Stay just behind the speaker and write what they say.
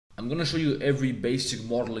I'm gonna show you every basic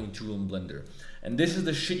modeling tool in Blender. And this is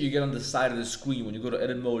the shit you get on the side of the screen when you go to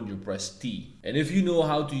edit mode and you press T. And if you know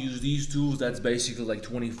how to use these tools, that's basically like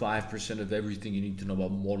 25% of everything you need to know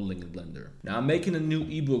about modeling in Blender. Now I'm making a new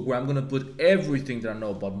ebook where I'm gonna put everything that I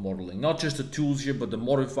know about modeling. Not just the tools here, but the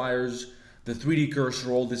modifiers, the 3D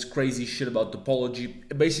cursor, all this crazy shit about topology,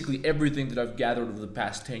 basically everything that I've gathered over the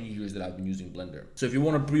past 10 years that I've been using Blender. So if you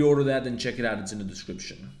want to pre-order that, then check it out, it's in the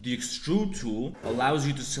description. The Extrude tool allows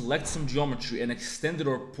you to select some geometry and extend it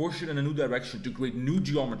or push it in a new direction to create new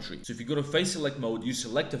geometry. So if you go to face select mode, you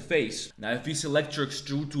select a face. Now if you select your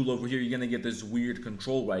Extrude tool over here, you're gonna get this weird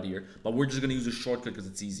control right here, but we're just gonna use a shortcut because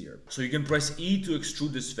it's easier. So you can press E to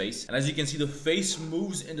extrude this face, and as you can see, the face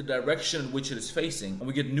moves in the direction in which it is facing, and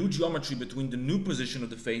we get new geometry between the new position of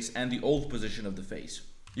the face and the old position of the face.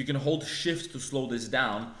 You can hold shift to slow this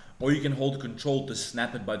down, or you can hold control to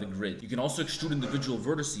snap it by the grid. You can also extrude individual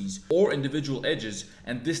vertices or individual edges,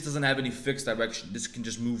 and this doesn't have any fixed direction. This can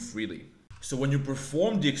just move freely. So when you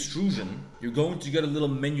perform the extrusion, you're going to get a little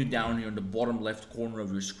menu down here in the bottom left corner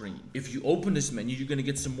of your screen. If you open this menu, you're going to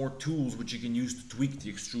get some more tools which you can use to tweak the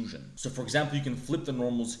extrusion. So for example, you can flip the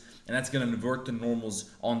normals, and that's going to invert the normals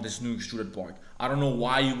on this new extruded part. I don't know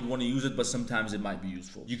why you would want to use it, but sometimes it might be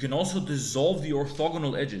useful. You can also dissolve the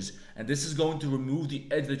orthogonal edges, and this is going to remove the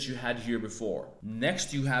edge that you had here before.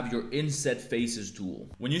 Next, you have your Inset Faces tool.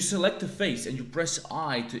 When you select a face and you press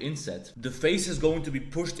I to inset, the face is going to be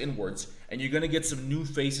pushed inwards, and you're going to get some new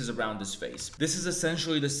faces around this face. This is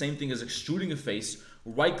essentially the same thing as extruding a face,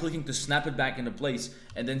 right-clicking to snap it back into place,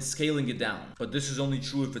 and then scaling it down. But this is only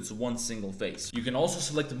true if it's one single face. You can also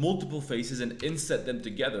select multiple faces and inset them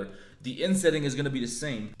together. The insetting is going to be the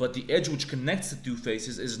same, but the edge which connects the two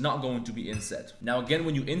faces is not going to be inset. Now again,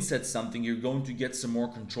 when you inset something, you're going to get some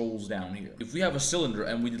more controls down here. If we have a cylinder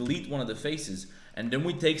and we delete one of the faces, and then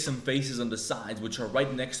we take some faces on the sides which are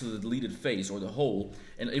right next to the deleted face or the hole,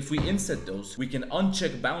 and if we inset those, we can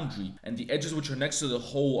uncheck boundary, and the edges which are next to the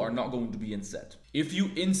hole are not going to be inset. If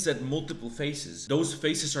you inset multiple faces, those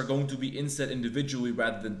faces are going to be inset individually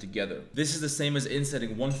rather than together. This is the same as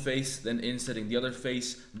insetting one face, then insetting the other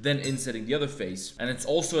face, then insetting the other face. And it's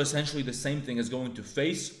also essentially the same thing as going to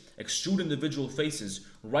face, extrude individual faces,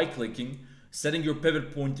 right-clicking, setting your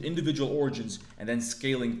pivot point to individual origins, and then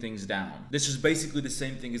scaling things down. This is basically the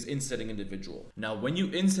same thing as insetting individual. Now, when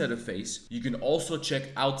you inset a face, you can also check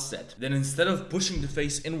outset. Then instead of pushing the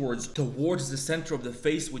face inwards towards the center of the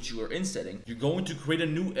face which you are insetting, you're going to create a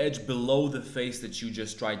new edge below the face that you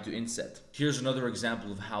just tried to inset. Here's another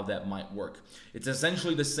example of how that might work. It's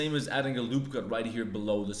essentially the same as adding a loop cut right here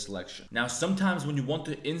below the selection. Now, sometimes when you want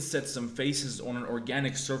to inset some faces on an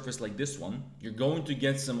organic surface like this one, you're going to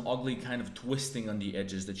get some ugly kind of twisting on the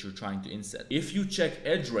edges that you're trying to inset. If you check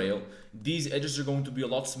edge rail, these edges are going to be a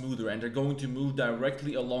lot smoother, and they're going to move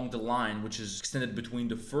directly along the line which is extended between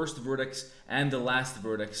the first vertex and the last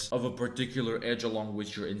vertex of a particular edge along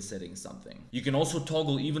which you're insetting something. You can also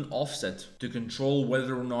toggle even offset to control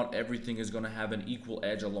whether or not everything is going to have an equal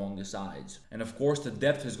edge along the sides. And of course, the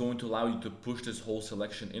depth is going to allow you to push this whole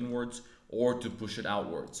selection inwards or to push it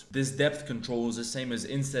outwards. This depth control is the same as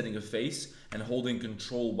insetting a face and holding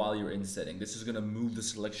control while you're insetting. This is going to move the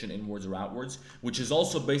selection inwards or outwards, which is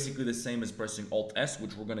also basically the same as pressing Alt-S,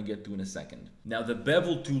 which we're going to get to in a second. Now, the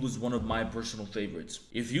bevel tool is one of my personal favorites.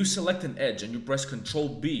 If you select an edge and you press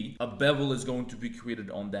Ctrl-B, a bevel is going to be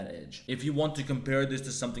created on that edge. If you want to compare this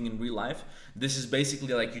to something in real life, this is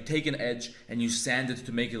basically like you take an edge and you sand it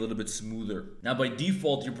to make it a little bit smoother. Now, by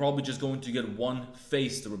default, you're probably just going to get one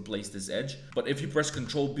face to replace this edge, but if you press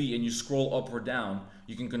Ctrl-B and you scroll up or down,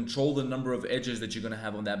 you can control the number of edges that you're going to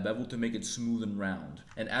have on that bevel to make it smooth and round.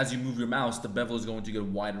 And as you move your mouse, the bevel is going to get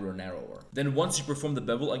wider or narrower. Then once you perform the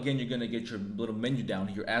bevel, again, you're going to get your little menu down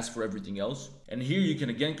here as for everything else. And here you can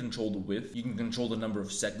again control the width. You can control the number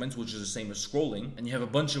of segments, which is the same as scrolling. And you have a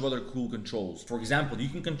bunch of other cool controls. For example, you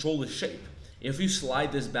can control the shape. If you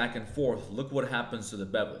slide this back and forth, look what happens to the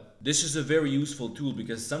bevel. This is a very useful tool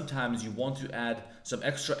because sometimes you want to add some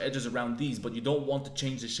extra edges around these, but you don't want to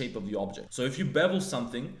change the shape of the object. So if you bevel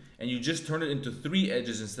something and you just turn it into 3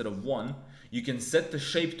 edges instead of 1, you can set the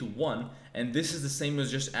shape to 1, and this is the same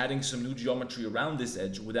as just adding some new geometry around this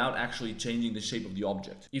edge without actually changing the shape of the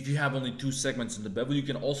object. If you have only 2 segments in the bevel, you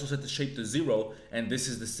can also set the shape to 0, and this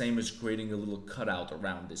is the same as creating a little cutout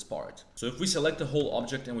around this part. So if we select the whole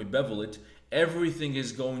object and we bevel it, everything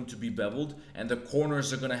is going to be beveled, and the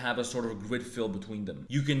corners are going to have a sort of grid fill between them.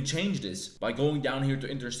 You can change this by going down here to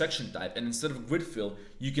intersection type, and instead of grid fill,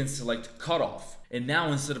 you can select cutoff. And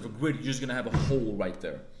now instead of a grid, you're just going to have a hole right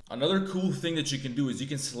there. Another cool thing that you can do is you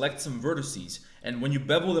can select some vertices, and when you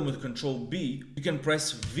bevel them with Control B, you can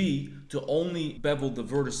press V to only bevel the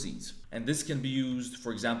vertices. And this can be used,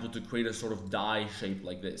 for example, to create a sort of die shape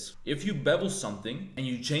like this. If you bevel something and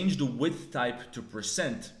you change the width type to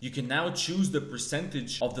 %, you can now choose the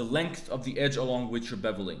percentage of the length of the edge along which you're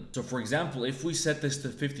beveling. So for example, if we set this to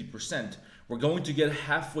 50%, we're going to get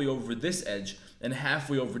halfway over this edge and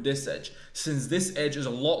halfway over this edge. Since this edge is a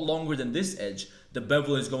lot longer than this edge, the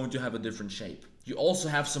bevel is going to have a different shape. You also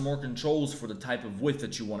have some more controls for the type of width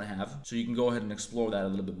that you want to have, so you can go ahead and explore that a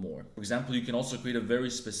little bit more. For example, you can also create a very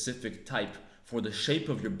specific type for the shape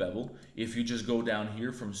of your bevel if you just go down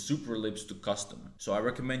here from super ellipse to custom. So I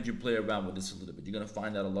recommend you play around with this a little bit. You're going to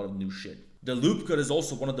find out a lot of new shit. The loop cut is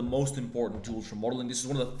also one of the most important tools for modeling. This is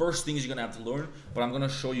one of the first things you're going to have to learn, but I'm going to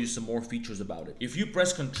show you some more features about it. If you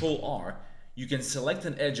press Control R, you can select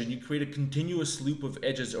an edge and you create a continuous loop of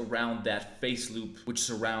edges around that face loop which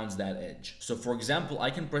surrounds that edge. So for example, I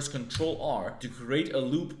can press Control R to create a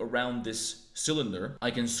loop around this cylinder.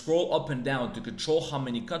 I can scroll up and down to control how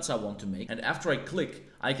many cuts I want to make, and after I click,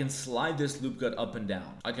 I can slide this loop cut up and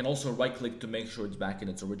down. I can also right click to make sure it's back in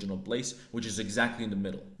its original place, which is exactly in the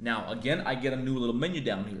middle. Now again, I get a new little menu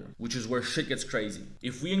down here, which is where shit gets crazy.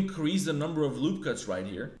 If we increase the number of loop cuts right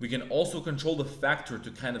here, we can also control the factor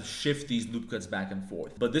to kind of shift these loop cuts back and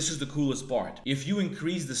forth. But this is the coolest part. If you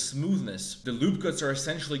increase the smoothness, the loop cuts are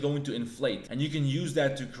essentially going to inflate, and you can use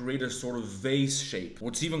that to create a sort of vase shape.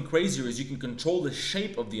 What's even crazier is you can control the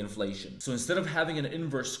shape of the inflation. So instead of having an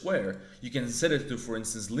inverse square, you can set it to, for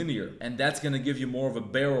instance, linear, and that's going to give you more of a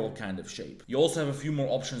barrel kind of shape. You also have a few more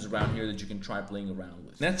options around here that you can try playing around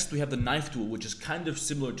with. Next, we have the knife tool, which is kind of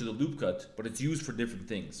similar to the loop cut, but it's used for different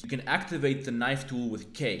things. You can activate the knife tool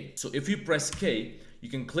with K. So if you press K, you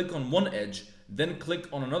can click on one edge, then click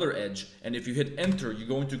on another edge, and if you hit enter, you're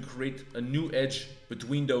going to create a new edge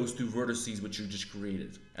between those two vertices which you just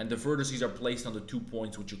created. And the vertices are placed on the 2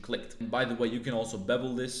 points which you clicked. And by the way, you can also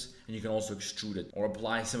bevel this, and you can also extrude it, or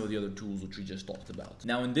apply some of the other tools which we just talked about.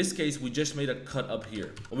 Now in this case, we just made a cut up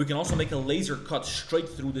here. But we can also make a laser cut straight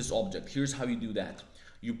through this object. Here's how you do that.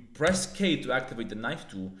 You press K to activate the knife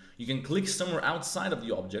tool. You can click somewhere outside of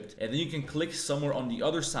the object, and then you can click somewhere on the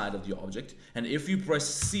other side of the object. And if you press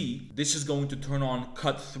C, this is going to turn on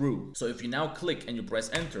cut through. So if you now click and you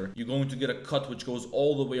press enter, you're going to get a cut which goes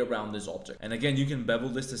all the way around this object. And again, you can bevel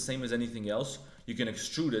this the same as anything else. You can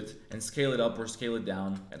extrude it and scale it up or scale it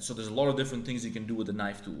down. And so there's a lot of different things you can do with the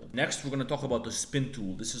knife tool. Next, we're going to talk about the spin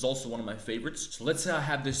tool. This is also one of my favorites. So let's say I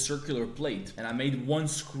have this circular plate and I made one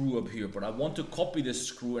screw up here, but I want to copy this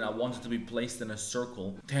screw and I want it to be placed in a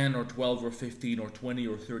circle 10 or 12 or 15 or 20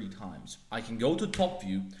 or 30 times. I can go to top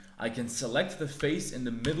view. I can select the face in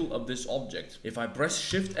the middle of this object. If I press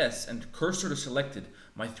Shift S and cursor to selected,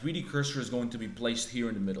 my 3D cursor is going to be placed here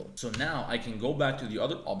in the middle. So now I can go back to the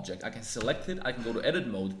other object. I can select it, I can go to edit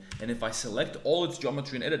mode, and if I select all its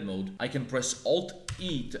geometry in edit mode, I can press Alt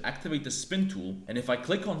E to activate the spin tool, and if I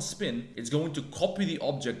click on spin, it's going to copy the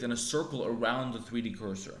object in a circle around the 3D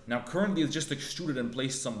cursor. Now currently it's just extruded and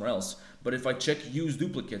placed somewhere else, but if I check use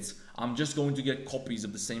duplicates, I'm just going to get copies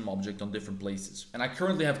of the same object on different places. And I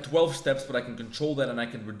currently have 12 steps, but I can control that and I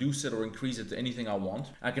can reduce it or increase it to anything I want.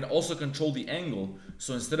 I can also control the angle,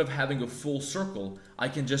 so instead of having a full circle, I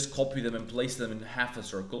can just copy them and place them in half a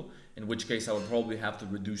circle, in which case I would probably have to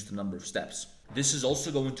reduce the number of steps. This is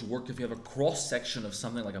also going to work if you have a cross section of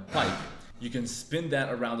something like a pipe. You can spin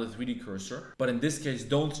that around the 3D cursor, but in this case,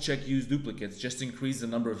 don't check use duplicates, just increase the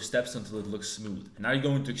number of steps until it looks smooth. And now you're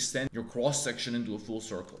going to extend your cross section into a full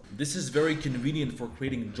circle. This is very convenient for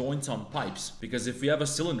creating joints on pipes, because if we have a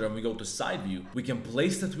cylinder and we go to side view, we can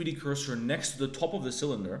place the 3D cursor next to the top of the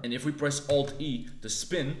cylinder, and if we press Alt E to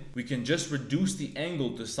spin, we can just reduce the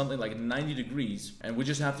angle to something like 90 degrees, and we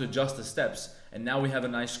just have to adjust the steps. And now we have a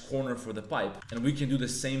nice corner for the pipe, and we can do the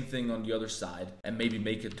same thing on the other side and maybe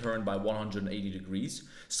make it turn by 180 degrees.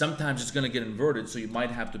 Sometimes it's going to get inverted, so you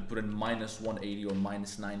might have to put in minus 180 or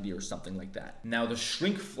minus 90 or something like that. Now the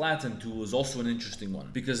shrink flatten tool is also an interesting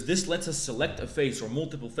one, because this lets us select a face or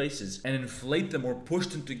multiple faces and inflate them or push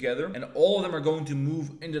them together, and all of them are going to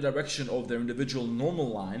move in the direction of their individual normal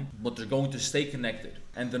line, but they're going to stay connected.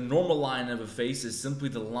 And the normal line of a face is simply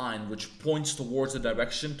the line which points towards the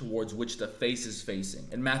direction towards which the face is facing.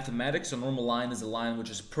 In mathematics, a normal line is a line which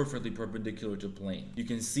is perfectly perpendicular to a plane. You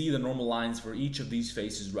can see the normal lines for each of these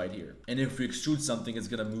faces right here. And if we extrude something, it's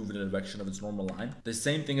going to move in the direction of its normal line. The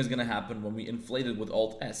same thing is going to happen when we inflate it with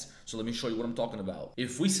Alt S. So let me show you what I'm talking about.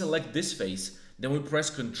 If we select this face, Then we press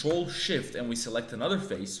Control Shift and we select another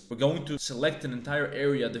face. We're going to select an entire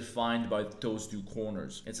area defined by those two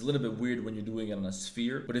corners. It's a little bit weird when you're doing it on a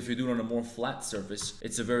sphere, but if you do it on a more flat surface,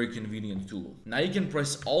 it's a very convenient tool. Now you can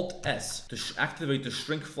press Alt S to activate the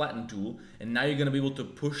Shrink Flatten tool, and now you're going to be able to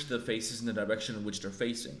push the faces in the direction in which they're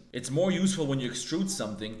facing. It's more useful when you extrude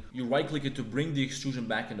something. You right click it to bring the extrusion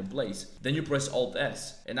back into place. Then you press Alt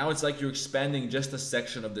S, and now it's like you're expanding just a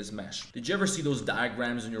section of this mesh. Did you ever see those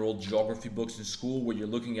diagrams in your old geography books in school where you're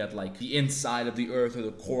looking at like the inside of the earth or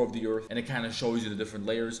the core of the earth, and it kind of shows you the different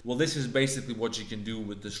layers? Well, this is basically what you can do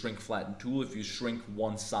with the Shrink Flatten tool if you shrink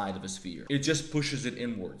one side of a sphere. It just pushes it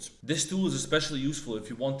inwards. This tool is especially useful if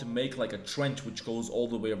you want to make like a trench which goes all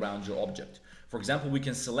the way around your object. For example, we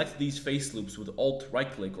can select these face loops with Alt right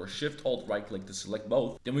click or Shift Alt right click to select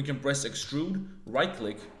both. Then we can press Extrude, right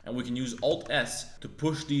click, and we can use Alt S to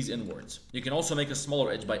push these inwards. You can also make a smaller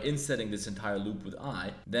edge by insetting this entire loop with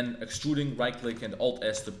I, then extruding, right click, and Alt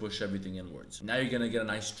S to push everything inwards. Now you're gonna get a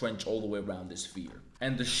nice trench all the way around this sphere.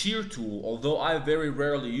 And the Shear tool, although I very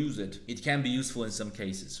rarely use it, it can be useful in some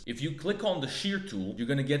cases. If you click on the Shear tool, you're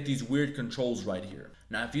gonna get these weird controls right here.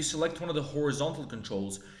 Now if you select one of the horizontal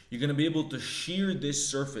controls, you're going to be able to shear this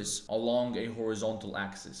surface along a horizontal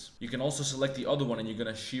axis. You can also select the other one and you're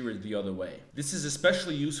going to shear it the other way. This is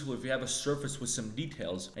especially useful if you have a surface with some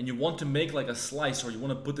details and you want to make like a slice, or you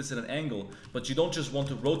want to put this at an angle, but you don't just want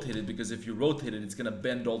to rotate it, because if you rotate it, it's going to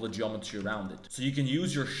bend all the geometry around it. So you can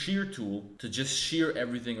use your Shear tool to just shear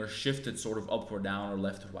everything or shift it sort of up or down or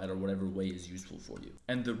left or right or whatever way is useful for you.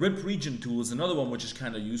 And the Rip Region tool is another one which is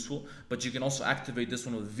kind of useful, but you can also activate this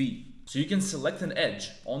one with V. So you can select an edge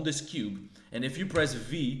on this cube, and if you press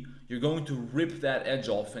V, you're going to rip that edge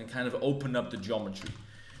off and kind of open up the geometry.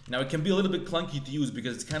 Now it can be a little bit clunky to use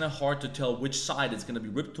because it's kind of hard to tell which side it's going to be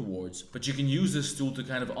ripped towards, but you can use this tool to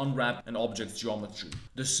kind of unwrap an object's geometry.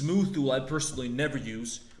 The Smooth tool I personally never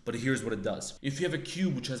use, but here's what it does. If you have a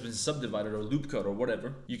cube which has been subdivided or loop cut or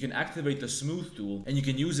whatever, you can activate the Smooth tool, and you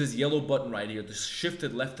can use this yellow button right here to shift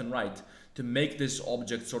it left and right to make this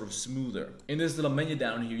object sort of smoother. In this little menu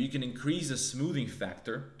down here, you can increase the smoothing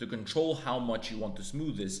factor to control how much you want to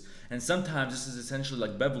smooth this, and sometimes this is essentially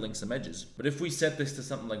like beveling some edges. But if we set this to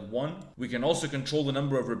something like 1, we can also control the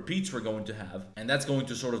number of repeats we're going to have, and that's going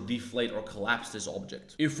to sort of deflate or collapse this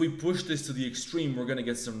object. If we push this to the extreme, we're going to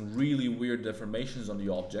get some really weird deformations on the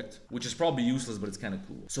object, which is probably useless, but it's kind of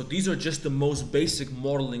cool. So these are just the most basic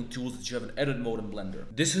modeling tools that you have in edit mode in Blender.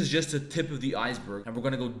 This is just the tip of the iceberg, and we're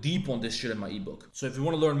going to go deep on this shit in my ebook. So if you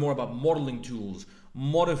want to learn more about modeling tools,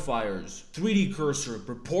 modifiers, 3D cursor,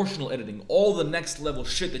 proportional editing, all the next level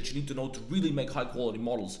shit that you need to know to really make high quality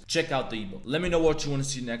models, check out the ebook. Let me know what you want to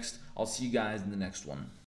see next. I'll see you guys in the next one.